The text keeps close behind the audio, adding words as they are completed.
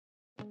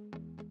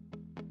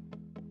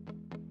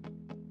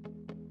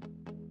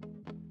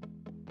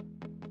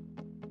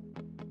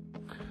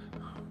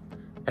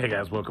Hey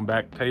guys, welcome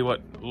back. Tell you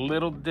what,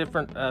 little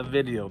different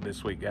video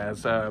this week,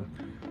 guys. I'm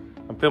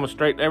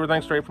filming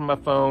everything straight from my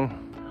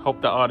phone.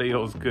 Hope the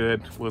audio is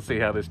good. We'll see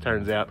how this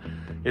turns out.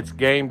 It's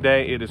game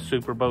day. It is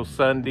Super Bowl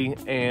Sunday,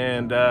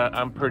 and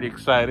I'm pretty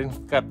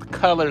excited. Got the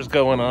colors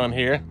going on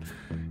here,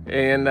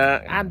 and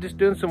I'm just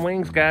doing some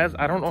wings, guys.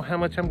 I don't know how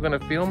much I'm going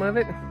to film of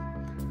it.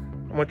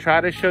 I'm going to try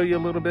to show you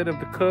a little bit of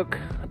the cook,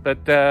 but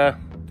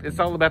it's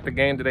all about the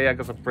game today. I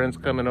got some friends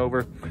coming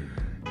over,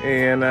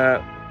 and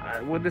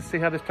we'll just see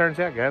how this turns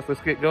out, guys.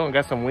 Let's get going.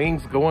 Got some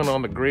wings going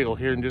on the grill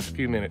here in just a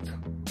few minutes.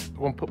 I'm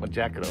gonna put my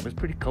jacket on. It's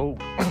pretty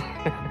cold.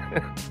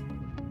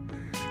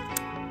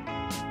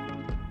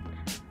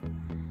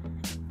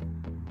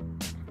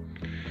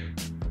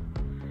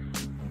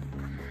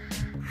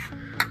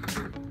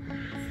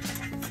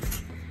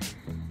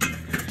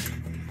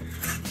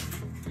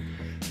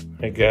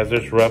 Hey guys,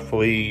 there's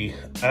roughly,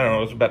 I don't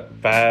know, it's about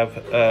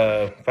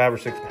five or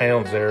 6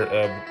 pounds there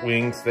of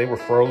wings. They were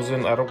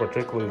frozen. I don't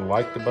particularly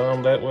like the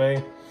bone that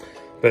way,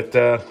 but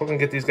we're gonna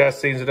get these guys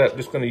seasoned up.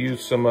 Just gonna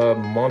use some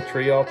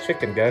Montreal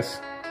chicken,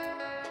 guys.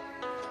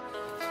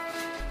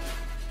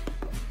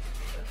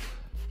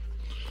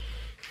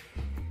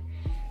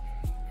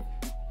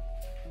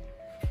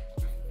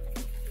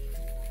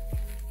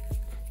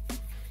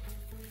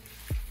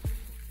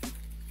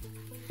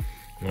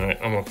 All right,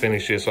 I'm gonna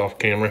finish this off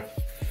camera.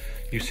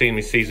 You've seen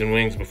me season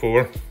wings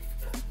before.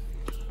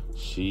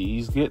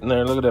 She's getting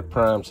there. Look at that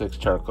prime 6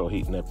 charcoal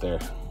heating up there.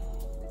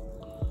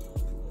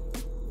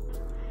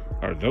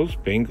 Are those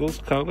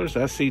Bengals colors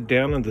I see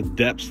down in the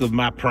depths of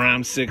my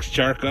prime 6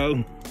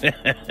 charcoal?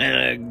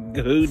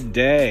 Good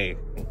day.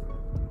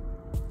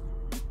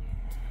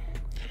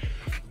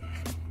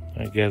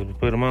 I guess we'll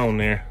put them on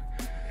there.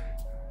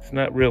 It's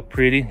not real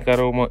pretty. Got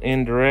all my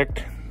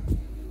indirect.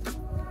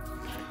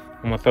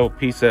 I'm gonna throw a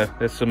piece of,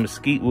 that's some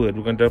mesquite wood.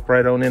 We're gonna dump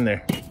right on in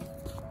there.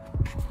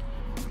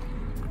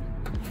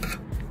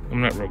 I'm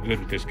not real good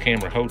with this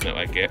camera holding it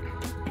like that.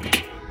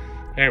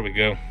 There we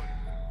go.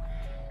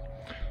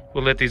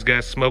 We'll let these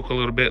guys smoke a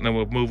little bit, and then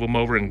we'll move them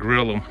over and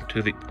grill them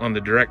on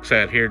the direct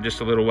side here in just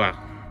a little while.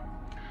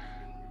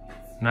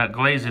 Not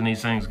glazing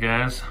these things,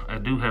 guys. I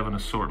do have an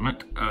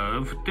assortment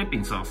of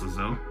dipping sauces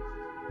though.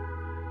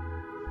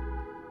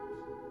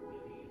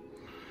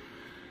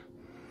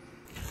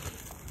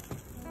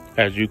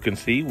 As you can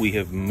see, we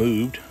have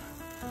moved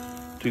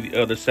to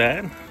the other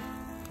side.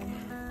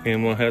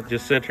 And we'll have to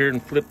just sit here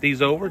and flip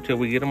these over till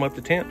we get them up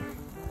to temp.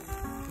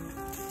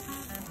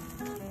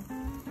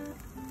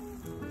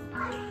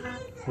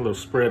 A little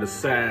spread of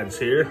sides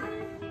here.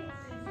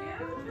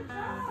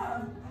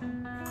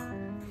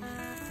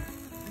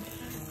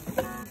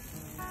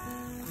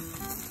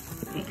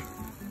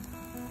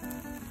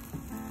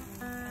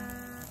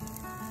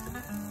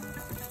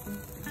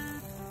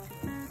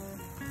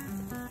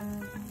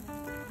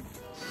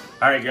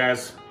 All right,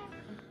 guys.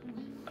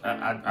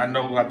 I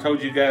know I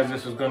told you guys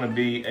this was going to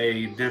be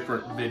a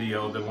different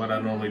video than what I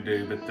normally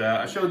do, but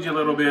I showed you a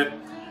little bit.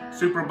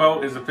 Super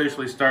Bowl is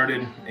officially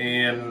started,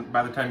 and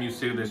by the time you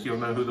see this, you'll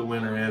know who the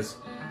winner is.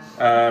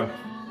 But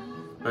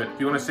if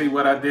you want to see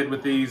what I did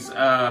with these,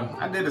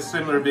 I did a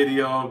similar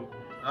video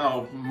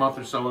a month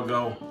or so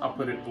ago. I'll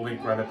put the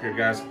link right up here,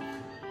 guys.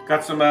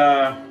 Got some,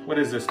 what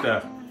is this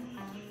stuff?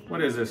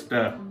 What is this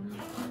stuff?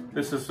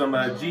 This is some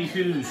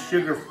G-Hughes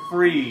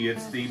sugar-free.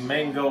 It's the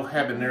mango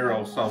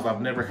habanero sauce. I've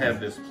never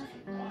had this,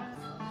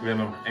 and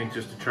I'm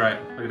anxious to try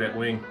it. Look at that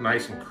wing,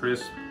 nice and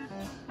crisp.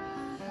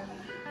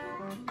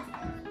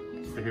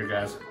 Look here,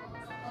 guys.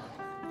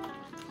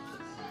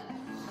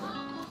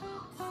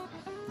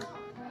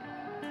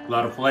 A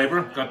lot of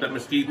flavor. Got that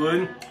mesquite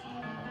wood.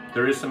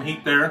 There is some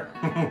heat there.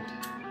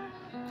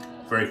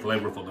 Very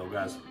flavorful though,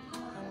 guys.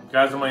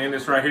 Guys, I'm gonna end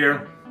this right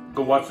here.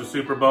 Go watch the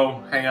Super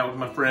Bowl, hang out with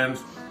my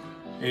friends.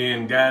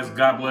 And guys,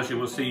 God bless you.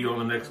 We'll see you on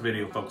the next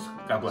video, folks.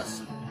 God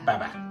bless.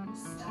 Bye-bye.